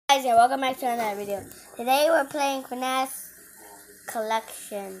Guys, and welcome back to another video. Today we're playing fnas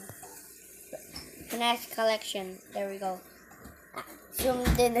collection. fnas collection. There we go.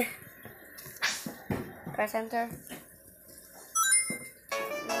 Zoomed in. Press enter.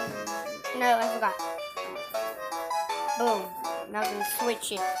 No, I forgot. Boom. Now I'm gonna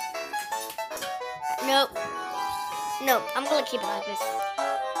switch it. Nope. Nope. I'm gonna keep it like this.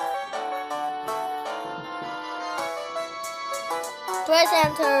 Press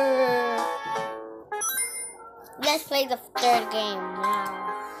enter. Let's play the third game now.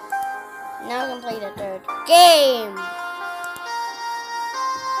 Now we can play the third game.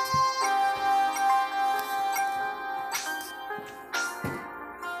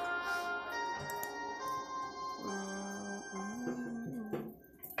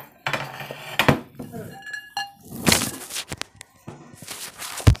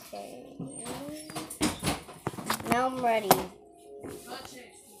 Okay. Now I'm ready.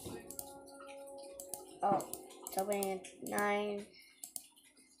 Oh, it's opening at 9.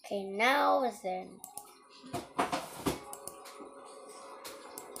 Okay, now is then.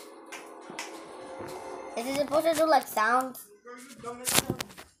 Is it supposed to do like sounds?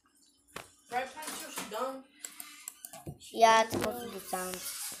 Yeah, it's supposed to do sounds.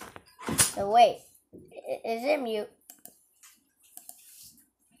 So wait, is it mute?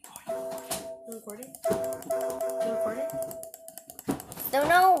 You recording? You recording? Don't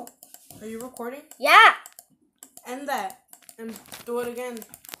know. Are you recording? Yeah. End that and do it again.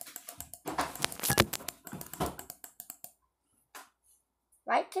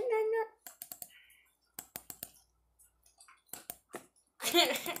 Right? Can I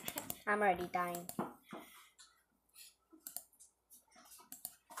not? I'm already dying.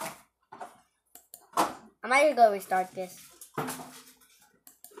 I might just go restart this.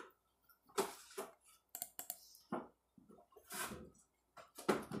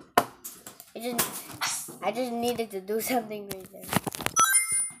 I just needed to do something right there.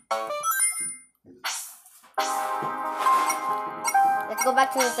 Let's go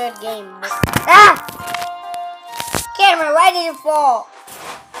back to the third game. Ah! Camera, why did it fall?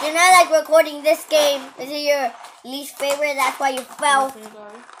 You're not like recording this game. This is your least favorite. That's why you fell.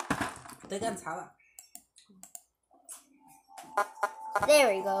 There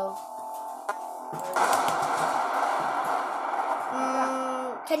we go.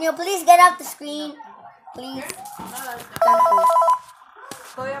 Can you please get off the screen? Please. Thank you.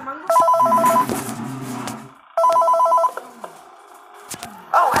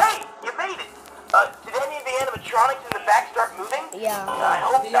 Oh, hey! You made it! Did any of the animatronics in the back start moving? Yeah. I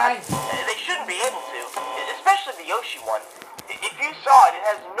hope not. They shouldn't be able to. Especially the Yoshi one. If you saw it, it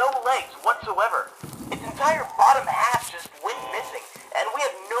has no legs whatsoever. Its entire bottom half just went missing, and we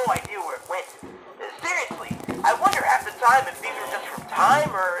have no idea where it went. Seriously, I wonder half the time if these were just from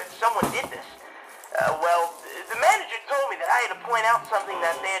time or if someone did this. Well, the manager told me that I had to point out something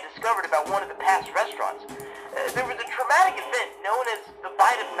that they had discovered about one of the past restaurants. There was a traumatic event known as the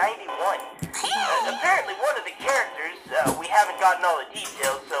Bite of 91. Apparently one of the characters, we haven't gotten all the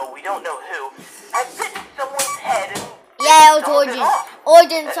details, so we don't know who, had bitten someone's head and yeah, it was Origin.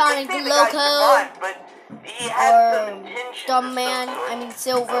 Origin Sonic Loco. But he had some intentions Dumb Man,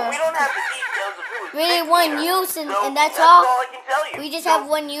 Silver. We don't have the details of who was Really bitten one here, use and so that's all all. I can tell you. We just have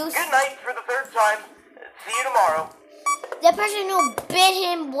one use. Good night for the third time. See you tomorrow. The person who bit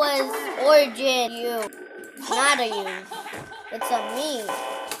him was Origin. You. Not a you. It's a me.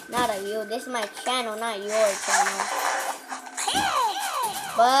 Not a you. This is my channel, not your channel.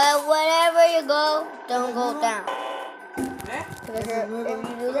 But wherever you go, don't go down. Because if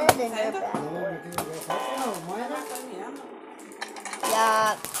you do that, then you're bad.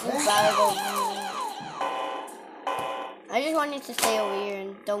 Yeah, you better go. I just want you to stay over here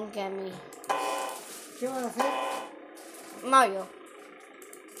and don't get me. Mario.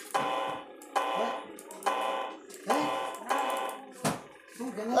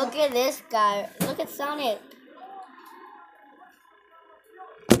 Look at this guy. Look at Sonic.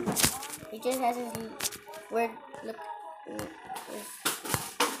 He just has his weird look.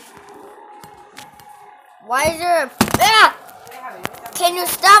 Why is there a... Ah! Can you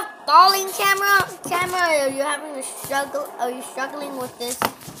stop falling, camera? Camera, are you having a struggle? Are you struggling with this?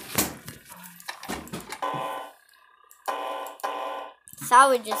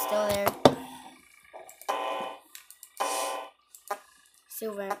 Salvage is still there.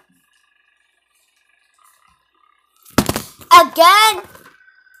 Silver. Again?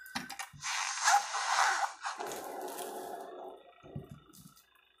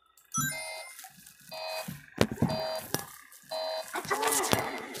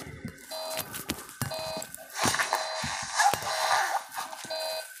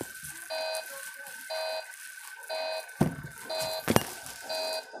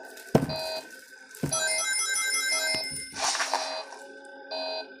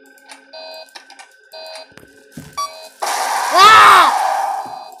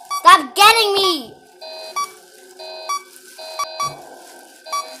 Stop getting me!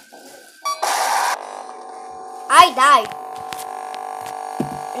 I died.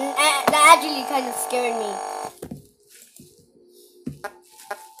 And that actually kind of scared me.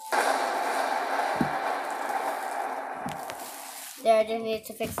 There, I just need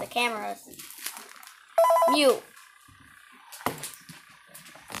to fix the cameras. Mute.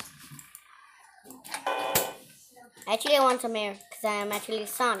 Actually, I want some air because I am actually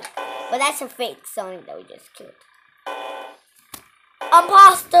Sonic. But that's a fake Sonic that we just killed.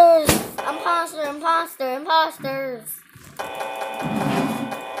 Imposters! Imposters!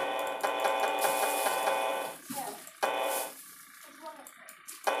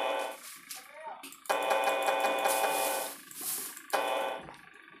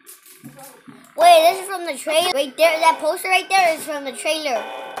 Wait, this is from the trailer. Right there, that poster right there is from the trailer.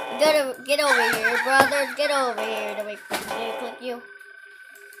 Get over here, brothers. Get over here. Did I click you?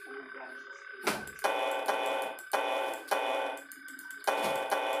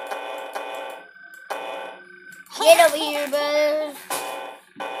 Get over here, brothers.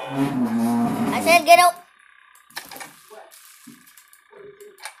 I said get out.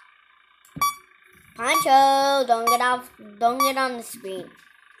 Pancho, don't get off. Don't get on the screen.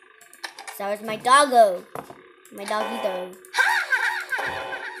 So it's my doggo. My doggy.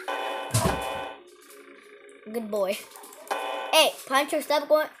 Good boy. Hey, Pancho, stop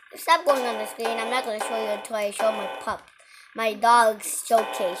going on the screen. I'm not gonna show you until I show my dog's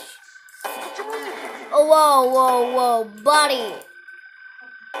showcase. Oh, whoa, buddy.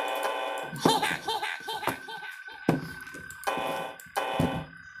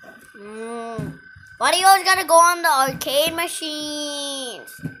 Why do you always gotta go on the arcade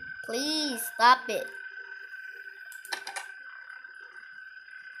machines? Please stop it.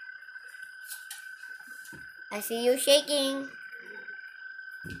 I see you shaking.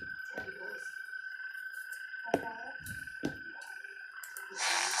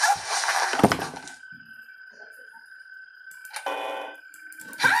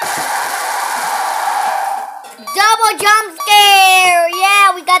 Double jump scare!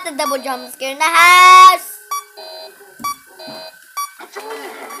 Yeah, we got the double jump scare in the house.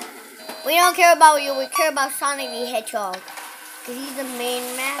 We don't care about you, we care about Sonic the Hedgehog. Because he's the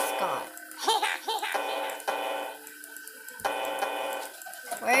main mascot.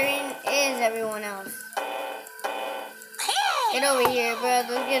 Where is everyone else? Get over here,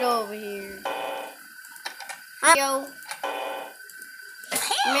 brother. Get over here. Mario.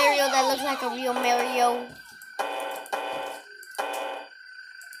 Mario that looks like a real Mario.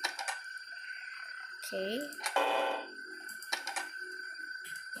 Okay.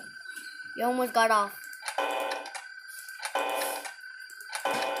 You almost got off.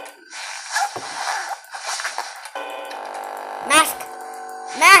 Mask!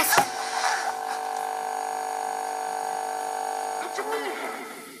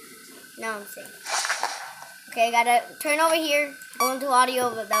 Now I'm safe. Okay, I gotta turn over here. Go into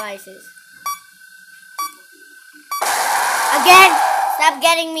audio devices. Again! Stop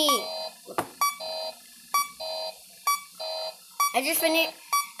getting me!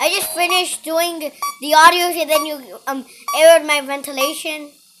 I just finished doing the audio and then you aired my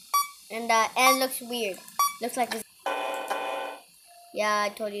ventilation and it looks weird. Looks like this. Yeah, I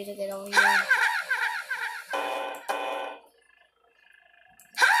told you to get over here.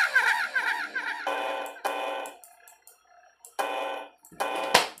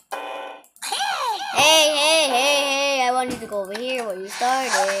 Hey, I want you to go over here where you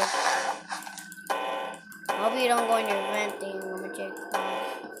started. I hope you don't go in your vent thing. I'm gonna check.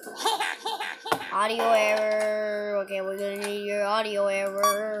 Audio error. Okay, we're gonna need your audio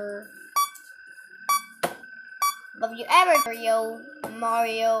error. But if you ever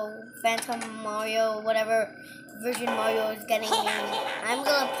Mario, Phantom Mario, whatever version Mario is getting me, I'm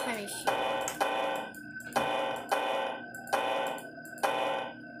gonna punish you.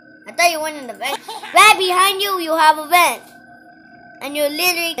 I thought you went in the vent. Right behind you, you have a vent. And you're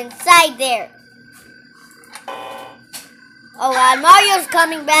literally inside there. Oh God, Mario's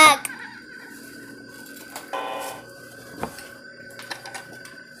coming back.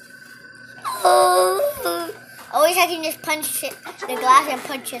 I wish I can just punch the glass and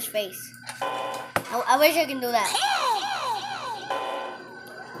punch his face. I wish I can do that.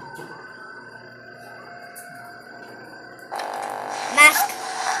 Mask.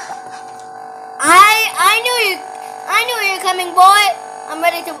 I knew you were coming, boy. I'm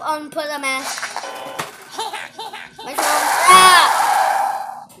ready to put a mask.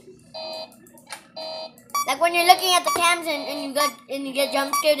 Like when you're looking at the cams and you get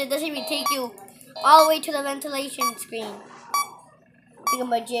jump scared, it doesn't even take you all the way to the ventilation screen.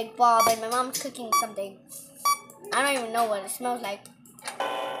 thingamajig bob, and my mom's cooking something. I don't even know what it smells like.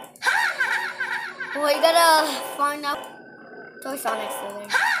 Well, you gotta find out. Toy Sonic's still there.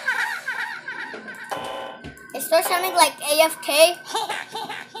 Is Toy Sonic like AFK?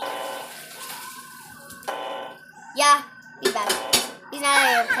 Yeah, he's back. He's not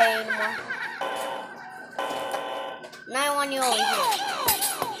AFK anymore. Now I want you over here.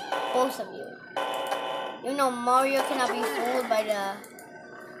 Both of you. You know Mario cannot be fooled by the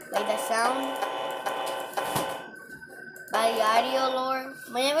sound. By the audio lore.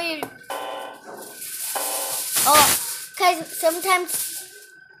 Whenever you... Oh, because sometimes...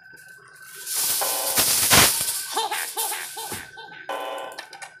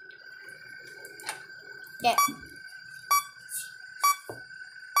 Yeah.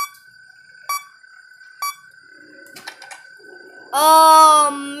 Oh,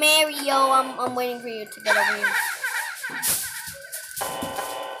 Mario, I'm waiting for you to get over here.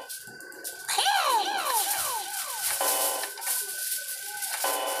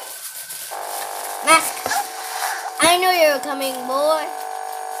 Mask, I knew you were coming, boy.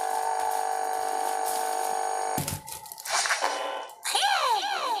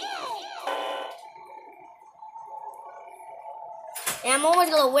 And I'm almost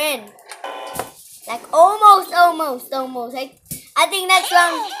gonna win. Like almost. I think next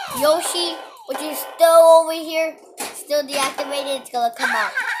round Yoshi, which is still over here, still deactivated, it's gonna come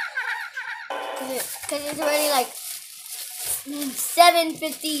out. Cause it's already like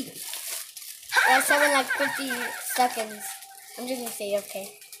 7:50. Yeah, 50 seconds. I'm just gonna say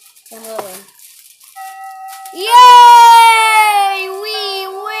okay. I'm gonna win. Yay! We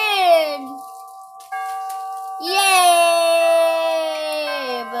win! Yay!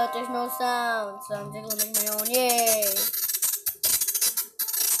 But there's no sound, so I'm just gonna make my own. Yay!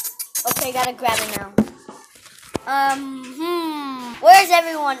 Okay, gotta grab it now. Where's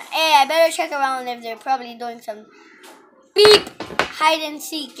everyone? Hey, I better check around if they're probably doing some beep hide and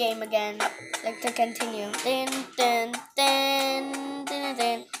seek game again. Like to continue. Dun.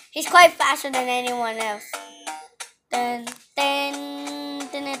 He's quite faster than anyone else. Dun.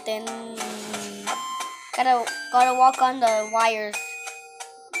 Gotta walk on the wires.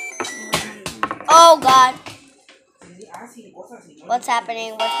 Oh God. What's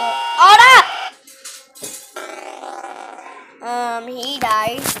happening? What's going on? Oh no! He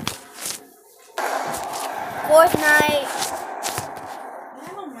dies. Fourth night.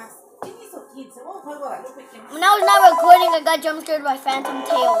 When I was not recording, I got jump scared by phantom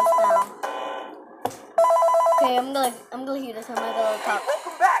tails now. Okay, I'm gonna hear this on my little top.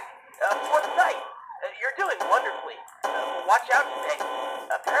 Welcome back. Fourth night. You're doing wonderfully. Watch out today.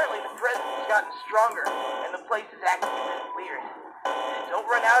 Apparently the presence has gotten stronger, and the place is acting a bit weird. Don't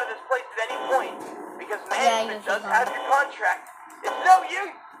run out of this place at any point, because management does have your contract. It's no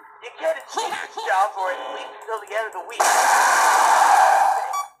use. You can't escape this job, or at least until the end of the week.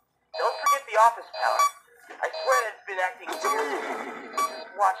 Don't forget the office power. I swear that it's been acting weird.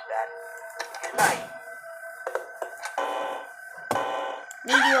 Just watch that. Good night.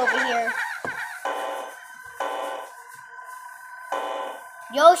 Need you over here.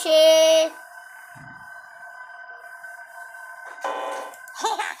 Yoshi!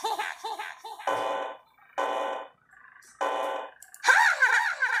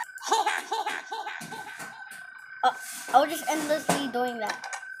 I was just endlessly doing that.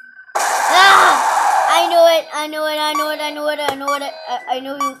 Ah! I knew it. I knew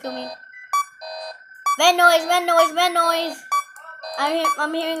he would kill me. Vent noise.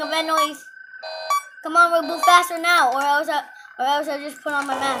 I'm hearing a vent noise. Come on, reboot faster now, or else I just put on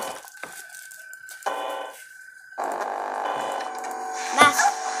my mask. Mask.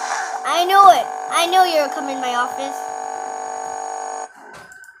 I knew it. I knew you were coming in my office.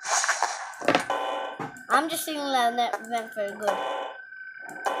 I'm just signaling that vent for good.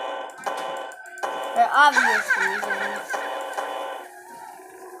 For obvious reasons.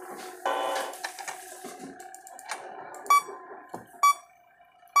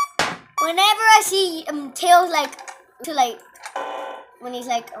 Whenever I see Tails when he's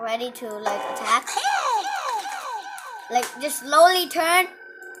ready to attack, just slowly turn,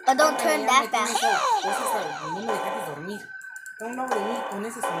 but don't turn that fast.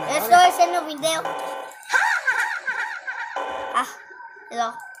 Estoy haciendo video.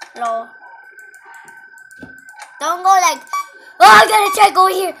 Hello. Don't go oh, I gotta check over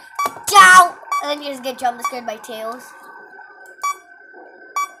here. Ciao. And then you just get jump scared by Tails.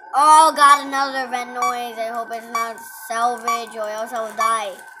 Oh God, another vent noise. I hope it's not salvage or else I will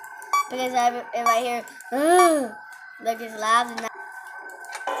die. Because if I hear, it's loud and that.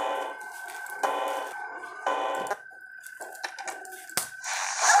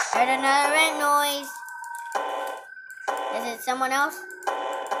 Heard another red noise. Is it someone else?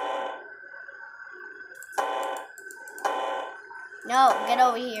 No, get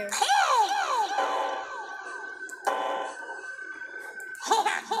over here.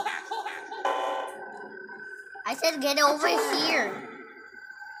 I said get over here.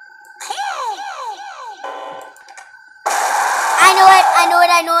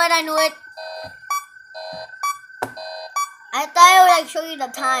 I knew it. I thought I would like show you the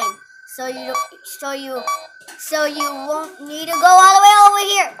time, so you won't need to go all the way over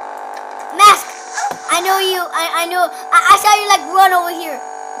here. Mask, I know you. I know. I saw you like run over here.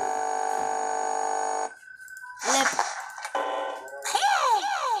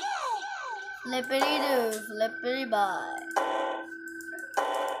 Flippity do, flippity bye.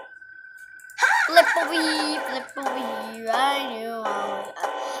 Flip over here. I knew.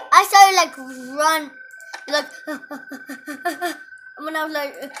 I saw you like run. Like, when I was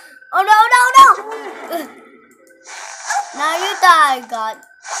like, oh no! Now you thought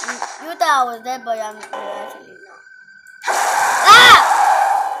you thought I was dead, but I'm actually not. Ah!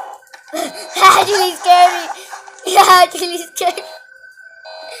 That actually scared me. That actually scared me.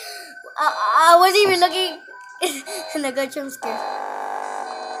 I wasn't even looking, and I got jump scared.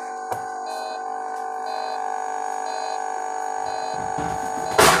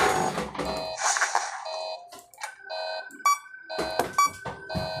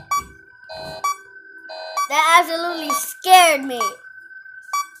 That absolutely scared me.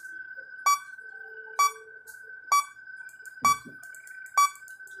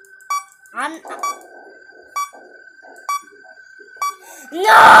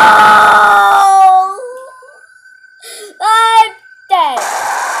 No! I'm dead.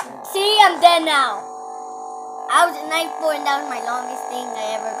 See, I'm dead now. I was at night 4 and that was my longest thing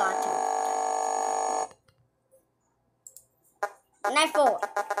I ever got to. Night 4.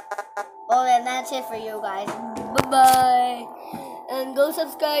 Well, then that's it for you guys. Bye-bye. And go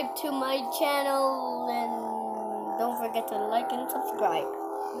subscribe to my channel. And don't forget to like and subscribe.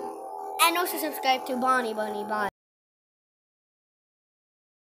 And also subscribe to Bonnie Bunny. Bye.